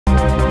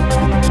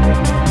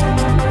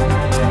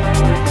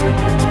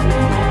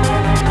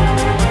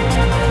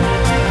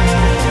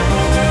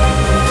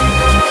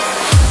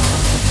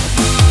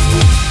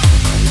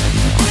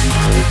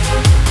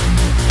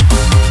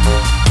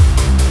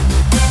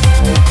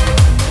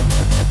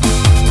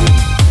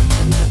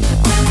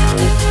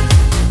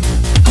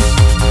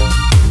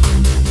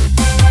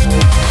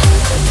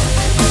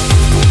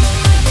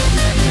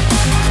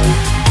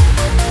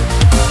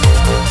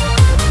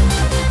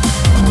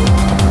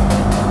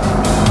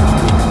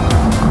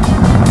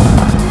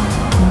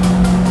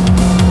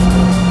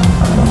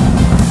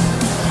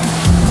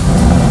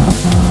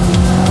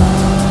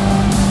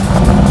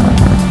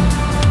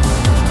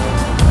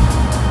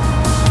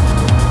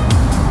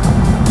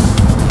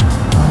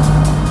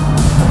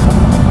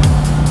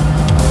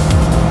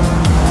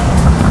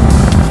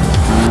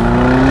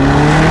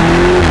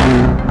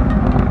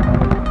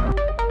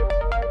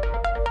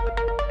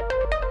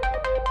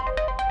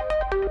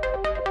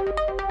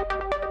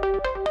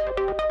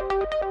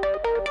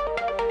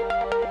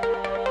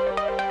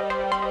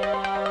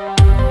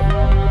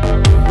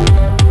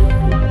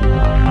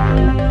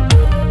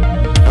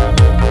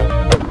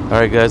All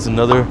right, guys,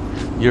 another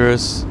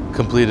Urus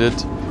completed.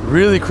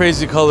 Really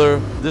crazy color.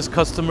 This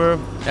customer,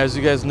 as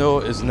you guys know,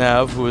 is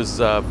Nav, who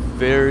is a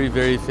very,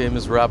 very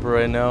famous rapper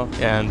right now,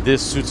 and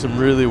this suits him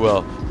really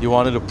well. He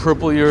wanted a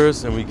purple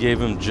Urus, and we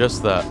gave him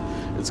just that.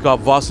 It's got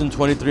Vossen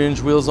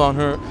 23-inch wheels on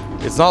her.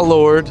 It's not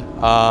lowered,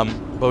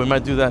 but we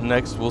might do that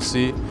next. We'll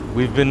see.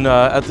 We've been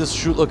at this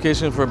shoot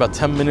location for about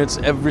 10 minutes.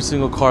 Every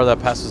single car that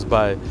passes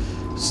by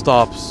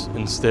stops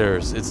and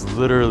stares. It's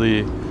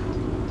literally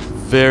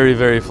very,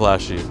 very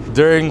flashy.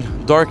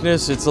 During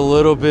darkness, it's a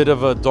little bit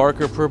of a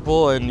darker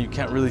purple and you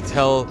can't really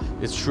tell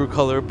its true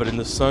color, but in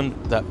the sun,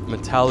 that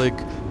metallic,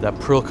 that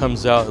pearl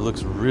comes out. It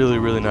looks really,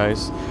 really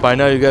nice. By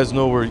now, you guys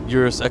know we're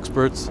Urus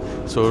experts,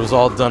 so it was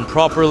all done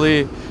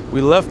properly.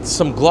 We left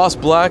some gloss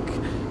black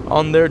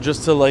on there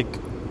just to like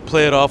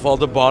play it off. All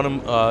the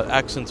bottom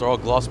accents are all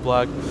gloss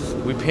black.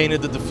 We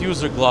painted the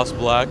diffuser gloss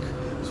black.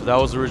 So that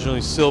was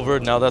originally silver,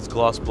 now that's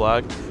gloss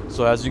black.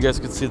 So as you guys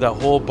can see, that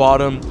whole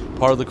bottom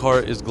part of the car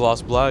is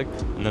gloss black,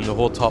 and then the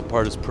whole top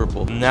part is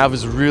purple. Nav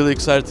is really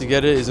excited to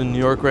get it. He's in New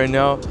York right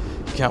now.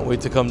 Can't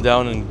wait to come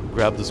down and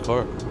grab this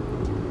car.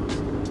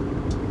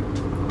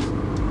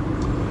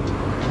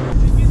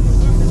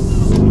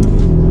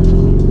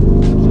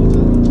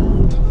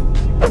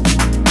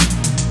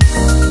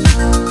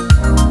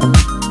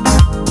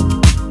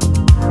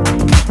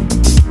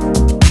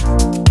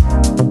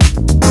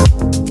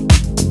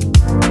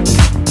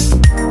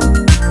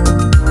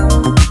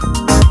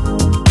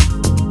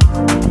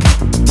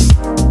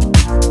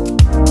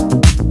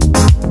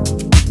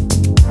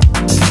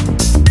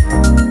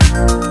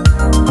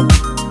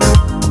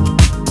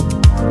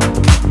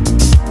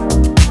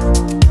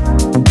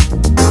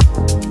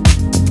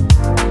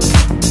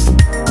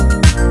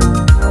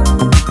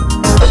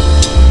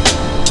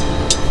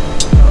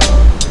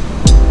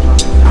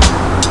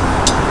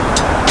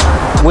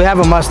 We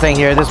have a Mustang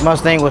here. This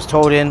Mustang was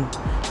towed in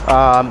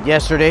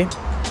yesterday.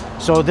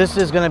 So this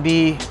is gonna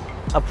be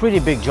a pretty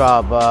big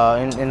job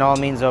in all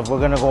means of, we're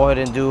gonna go ahead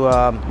and do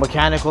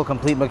mechanical,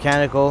 complete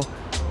mechanical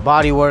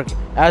body work.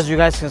 As you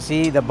guys can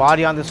see, the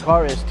body on this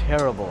car is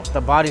terrible.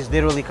 The body's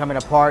literally coming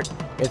apart.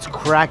 It's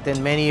cracked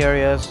in many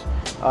areas.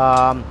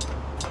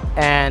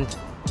 And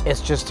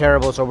it's just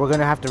terrible. So we're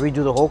gonna have to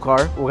redo the whole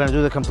car. We're gonna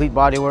do the complete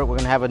body work. We're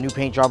gonna have a new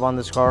paint job on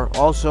this car.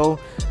 Also,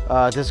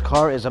 this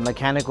car is a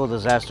mechanical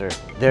disaster.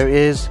 There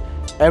is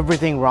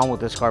everything wrong with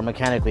this car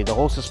mechanically. The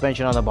whole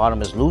suspension on the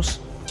bottom is loose.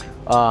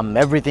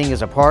 Everything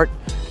is apart.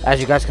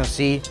 As you guys can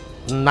see,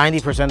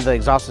 90% of the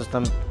exhaust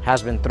system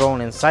has been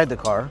thrown inside the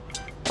car.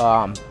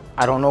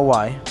 I don't know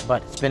why,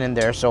 but it's been in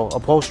there. So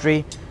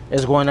upholstery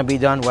is going to be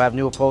done. We'll have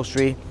new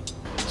upholstery.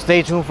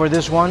 Stay tuned for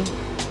this one.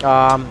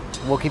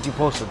 We'll keep you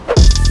posted.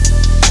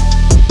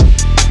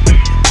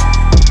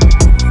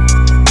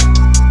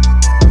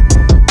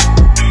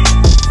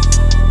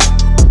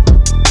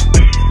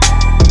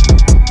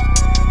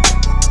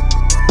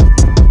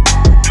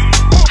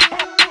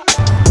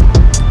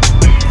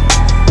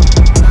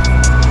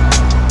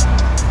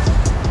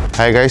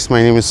 Hi guys,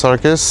 my name is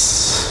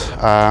Sarkis.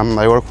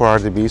 I work for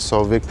RDB,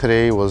 so Vic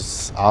today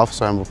was off,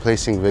 so I'm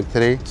replacing Vic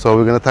today. So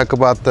we're gonna talk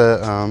about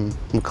the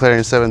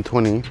Mclaren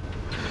 720.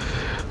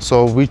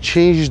 So we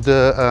changed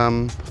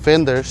the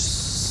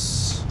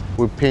fenders.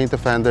 We painted the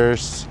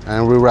fenders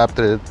and we wrapped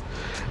it.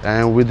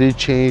 And we did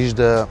change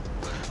the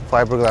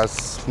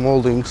fiberglass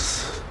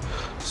moldings.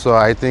 So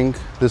I think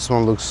this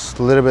one looks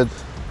a little bit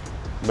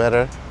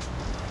better.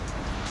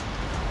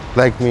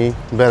 Like me,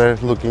 better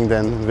looking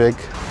than Vic.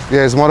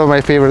 Yeah, it's one of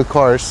my favorite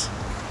cars,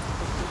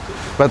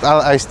 but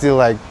I still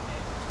like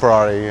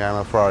Ferrari. I'm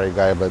a Ferrari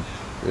guy, but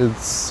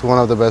it's one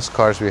of the best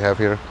cars we have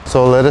here.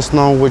 So let us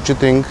know what you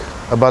think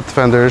about the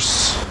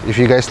fenders. If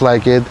you guys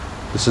like it,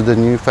 this is the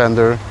new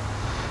fender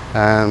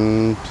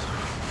and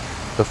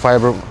the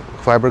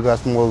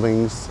fiberglass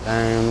moldings.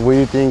 And what do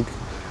you think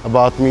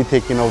about me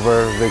taking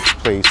over Vic's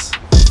place?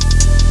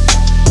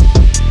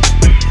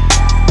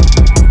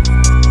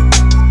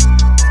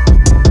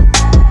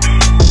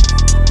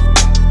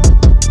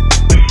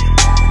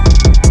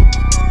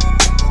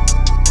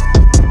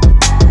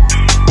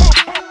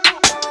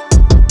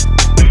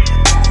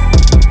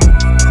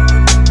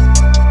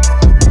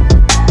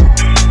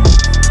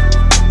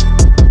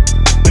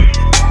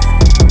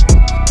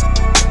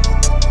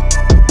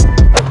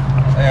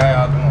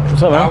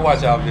 What's up, man? I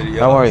watch our videos.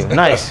 How are you?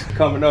 Nice.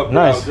 Coming up,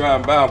 nice. I was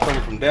driving by. I'm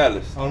coming from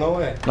Dallas. Oh, no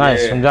way.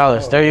 Nice, from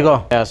Dallas. There you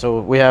go. Yeah, so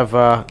we have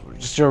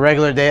just a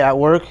regular day at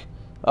work,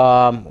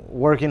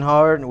 working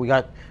hard. We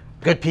got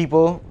good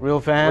people, real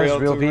fans,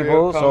 real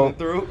people. So,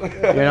 through.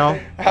 You know.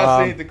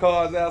 I seen the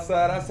cars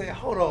outside. I said,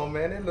 hold on,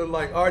 man. They look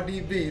like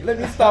RDB. Let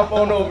me stop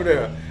on over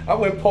there. I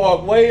went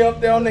parked way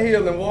up there on the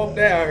hill and walked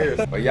down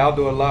here. But y'all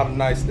do a lot of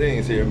nice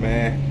things here,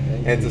 man.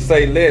 And to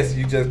say less,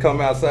 you just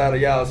come outside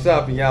of y'all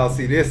shop and y'all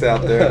see this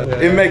out there.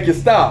 It make you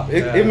stop.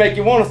 It make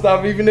you want to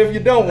stop even if you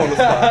don't want to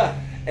stop.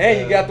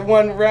 And you got the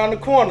one around the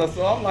corner.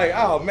 So I'm like,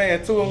 oh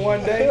man, 2 in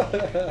one day.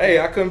 Hey,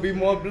 I couldn't be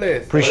more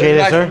blessed. Appreciate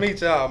it, sir. Nice to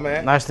meet y'all,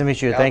 man. Nice to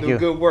meet you. Thank you.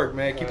 Good work,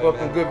 man. Keep up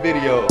some good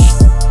videos.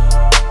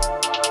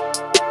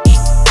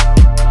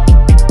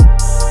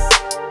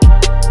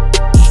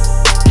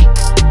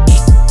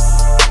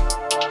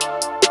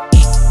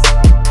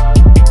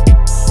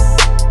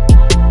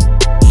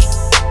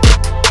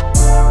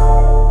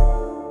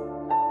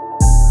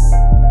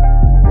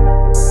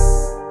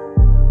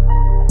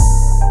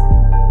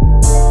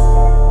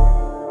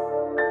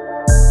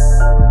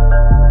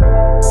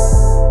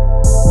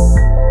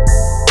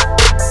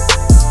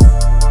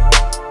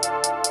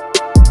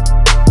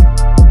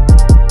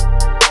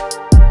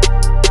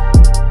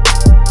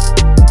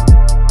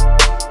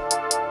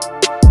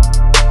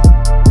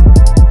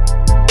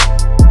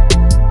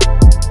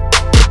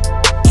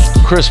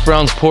 Chris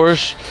Brown's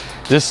Porsche.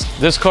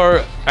 This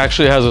car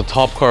actually has a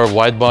top car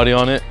wide body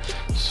on it.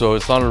 So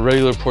it's not a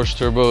regular Porsche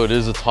turbo, it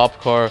is a top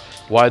car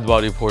wide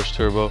body Porsche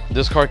turbo.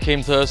 This car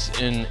came to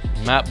us in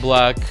matte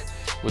black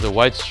with a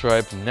white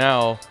stripe.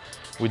 Now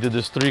we did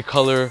this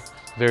 3-color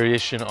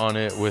variation on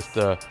it with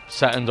the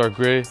satin dark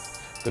gray,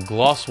 the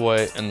gloss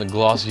white, and the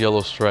gloss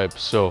yellow stripe.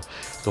 So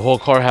the whole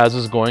car has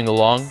us going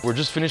along. We're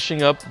just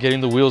finishing up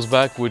getting the wheels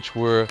back, which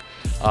were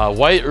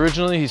white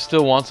originally. He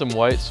still wants them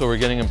white, so we're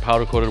getting them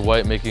powder coated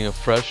white, making it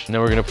fresh. And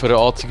then we're gonna put it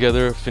all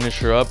together, finish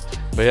her up.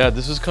 But yeah,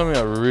 this is coming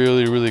out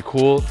really, really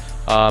cool.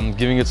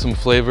 Giving it some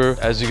flavor.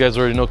 As you guys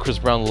already know, Chris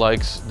Brown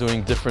likes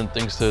doing different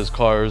things to his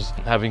cars,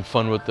 having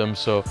fun with them.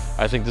 So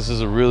I think this is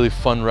a really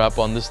fun wrap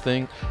on this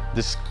thing.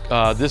 This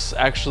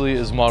actually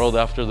is modeled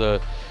after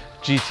the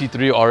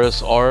GT3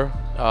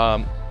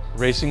 RSR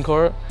racing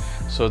car.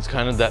 So it's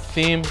kind of that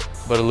theme,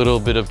 but a little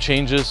bit of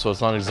changes, so it's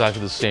not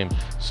exactly the same.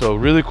 So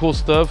really cool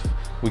stuff.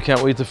 We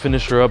can't wait to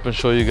finish her up and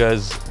show you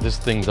guys this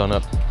thing done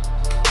up.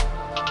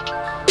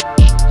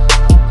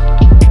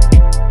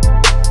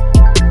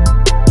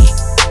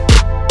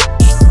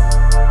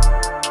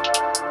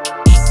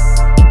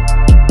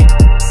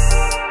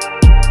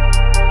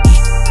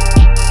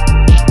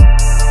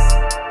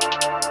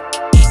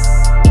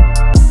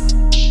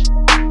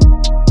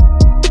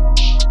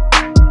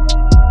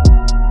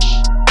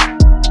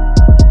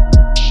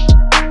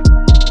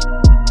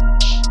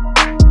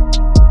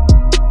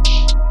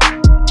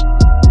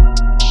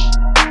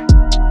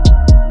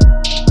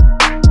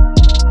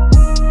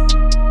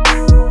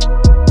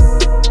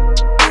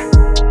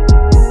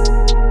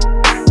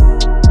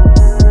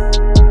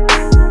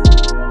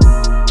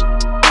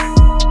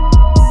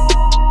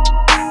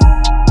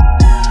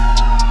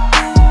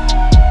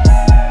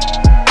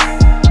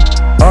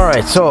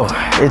 So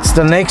it's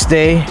the next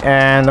day,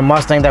 and the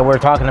Mustang that we're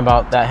talking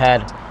about that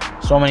had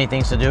so many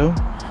things to do.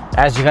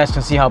 As you guys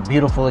can see how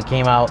beautiful it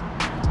came out.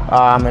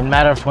 In a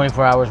matter of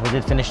 24 hours, we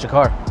did finish the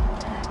car.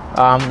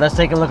 Let's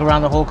take a look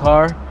around the whole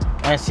car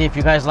and see if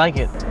you guys like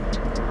it.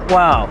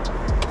 Wow,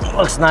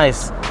 looks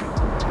nice.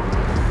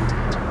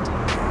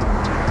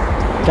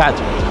 Got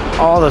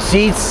all the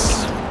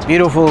seats,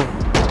 beautiful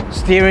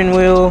steering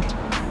wheel.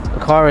 The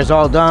car is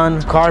all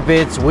done.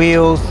 Carpets,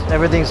 wheels,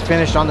 everything's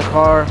finished on the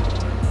car.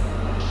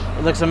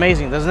 It looks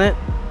amazing, doesn't it?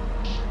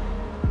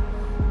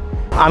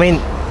 I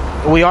mean,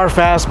 we are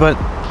fast, but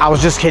I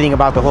was just kidding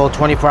about the whole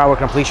 24-hour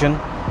completion.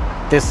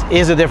 This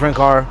is a different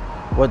car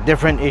with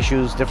different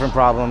issues, different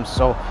problems.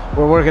 So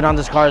we're working on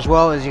this car as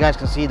well. As you guys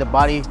can see, the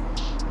body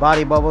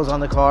bubbles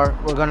on the car.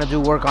 We're gonna do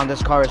work on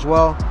this car as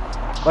well.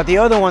 But the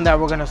other one that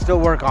we're gonna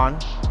still work on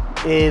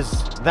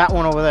is that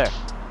one over there.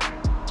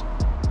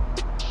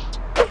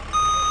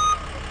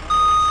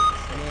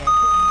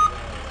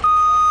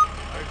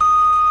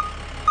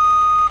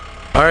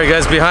 All right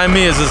guys, behind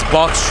me is this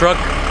box truck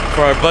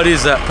for our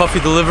buddies at Puffy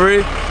Delivery.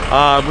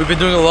 We've been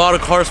doing a lot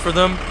of cars for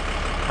them.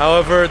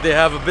 However, they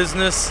have a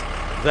business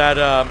that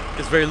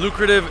is very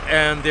lucrative,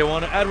 and they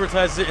want to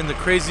advertise it in the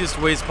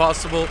craziest ways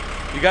possible.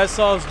 You guys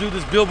saw us do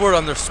this billboard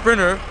on their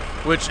Sprinter,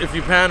 which if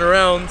you pan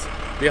around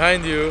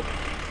behind you,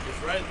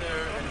 it's right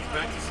there and it's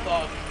back to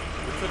stock.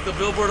 We took the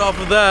billboard off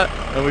of that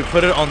and we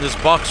put it on this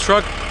box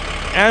truck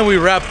and we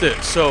wrapped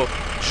it. So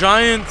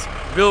giant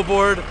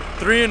billboard,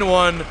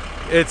 3-in-1.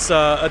 It's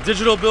a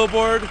digital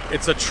billboard,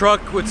 it's a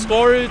truck with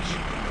storage,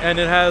 and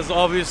it has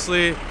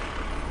obviously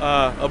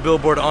a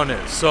billboard on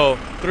it. So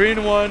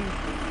 3-in-1,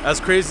 as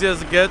crazy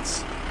as it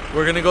gets.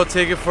 We're gonna go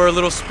take it for a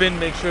little spin,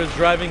 make sure it's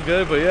driving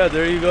good. But yeah,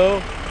 there you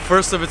go.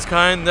 First of its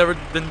kind, never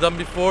been done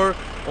before,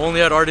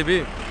 only at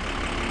RDB.